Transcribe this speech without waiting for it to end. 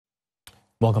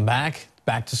Welcome back.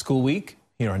 Back to school week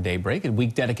here on Daybreak, a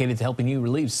week dedicated to helping you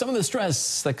relieve some of the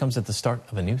stress that comes at the start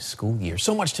of a new school year.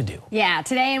 So much to do. Yeah,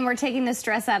 today, and we're taking the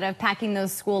stress out of packing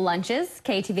those school lunches.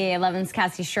 KTVA 11's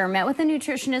Cassie Sherm met with a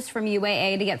nutritionist from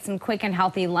UAA to get some quick and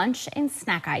healthy lunch and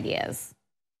snack ideas.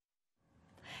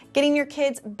 Getting your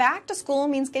kids back to school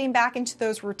means getting back into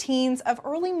those routines of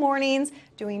early mornings,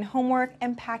 doing homework,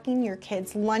 and packing your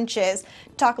kids' lunches.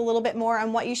 To talk a little bit more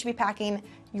on what you should be packing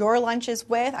your lunches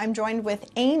with, I'm joined with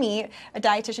Amy, a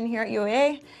dietitian here at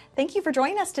UAA. Thank you for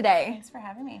joining us today. Thanks for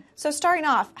having me. So starting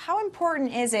off, how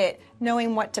important is it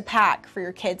knowing what to pack for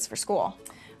your kids for school?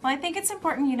 Well, I think it's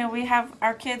important, we have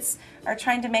our kids are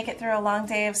trying to make it through a long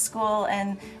day of school,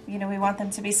 and, we want them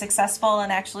to be successful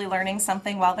and actually learning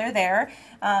something while they're there.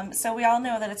 So we all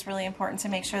know that it's really important to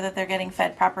make sure that they're getting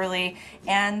fed properly,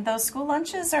 and those school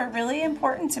lunches are really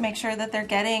important to make sure that they're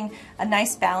getting a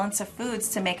nice balance of foods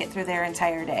to make it through their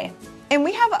entire day. And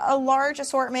we have a large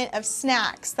assortment of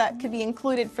snacks that could be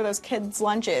included for those kids'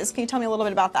 lunches. Can you tell me a little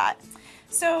bit about that?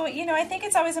 So, I think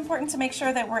it's always important to make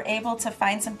sure that we're able to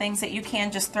find some things that you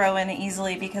can just throw in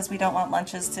easily, because we don't want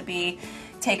lunches to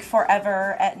take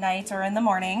forever at night or in the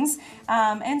mornings.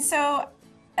 And so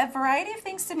a variety of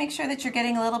things to make sure that you're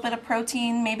getting a little bit of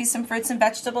protein, maybe some fruits and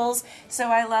vegetables. So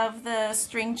I love the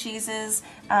string cheeses.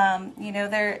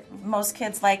 Most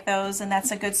kids like those, and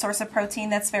that's a good source of protein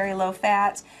that's very low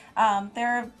fat. There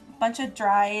are bunch of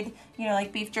dried,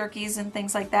 like beef jerkies and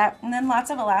things like that. And then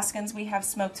lots of Alaskans. We have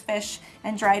smoked fish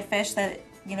and dried fish that,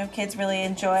 kids really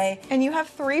enjoy. And you have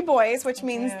 3 boys, which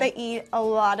means they eat a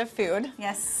lot of food.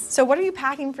 Yes. So what are you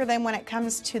packing for them when it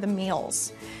comes to the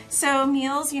meals? So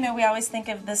meals, we always think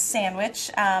of the sandwich,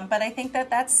 but I think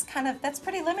that's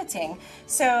pretty limiting.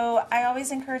 So I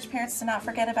always encourage parents to not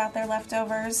forget about their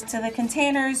leftovers. To the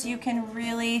containers, you can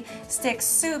really stick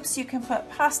soups, you can put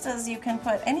pastas, you can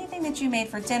put anything that you made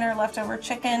for dinner, leftover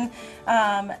chicken,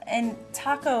 and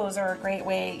tacos are a great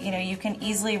way. You can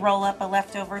easily roll up a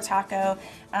leftover taco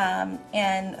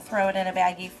and throw it in a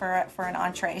baggie for an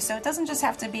entree. So it doesn't just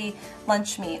have to be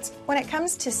lunch meat. When it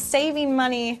comes to saving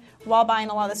money while buying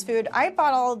a lot of this food, I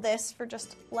bought all of this for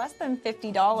just less than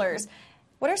 $50.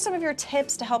 What are some of your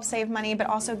tips to help save money but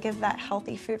also give that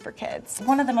healthy food for kids?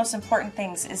 One of the most important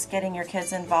things is getting your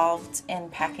kids involved in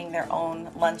packing their own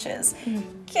lunches.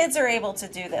 Kids are able to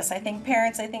do this. I think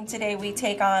today we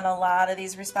take on a lot of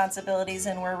these responsibilities,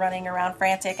 and we're running around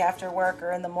frantic after work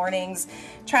or in the mornings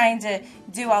trying to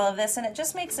do all of this, and it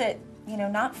just makes it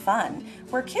not fun.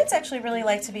 Where kids actually really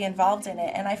like to be involved in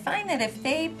it, and I find that if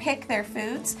they pick their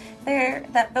foods,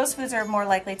 those foods are more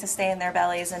likely to stay in their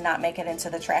bellies and not make it into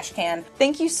the trash can.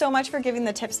 Thank you so much for giving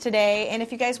the tips today, and if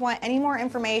you guys want any more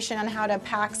information on how to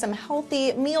pack some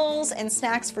healthy meals and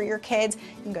snacks for your kids,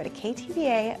 you can go to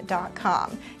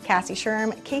ktva.com. Cassie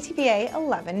Sherm, KTVA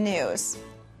 11 News.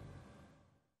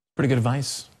 Pretty good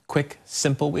advice. Quick,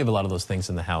 simple. We have a lot of those things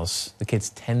in the house. The kids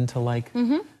tend to like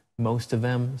most of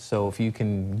them. So if you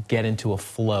can get into a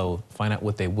flow, find out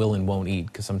what they will and won't eat,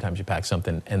 because sometimes you pack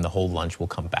something and the whole lunch will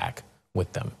come back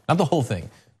with them. Not the whole thing,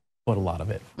 but a lot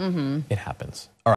of it. It happens. All right.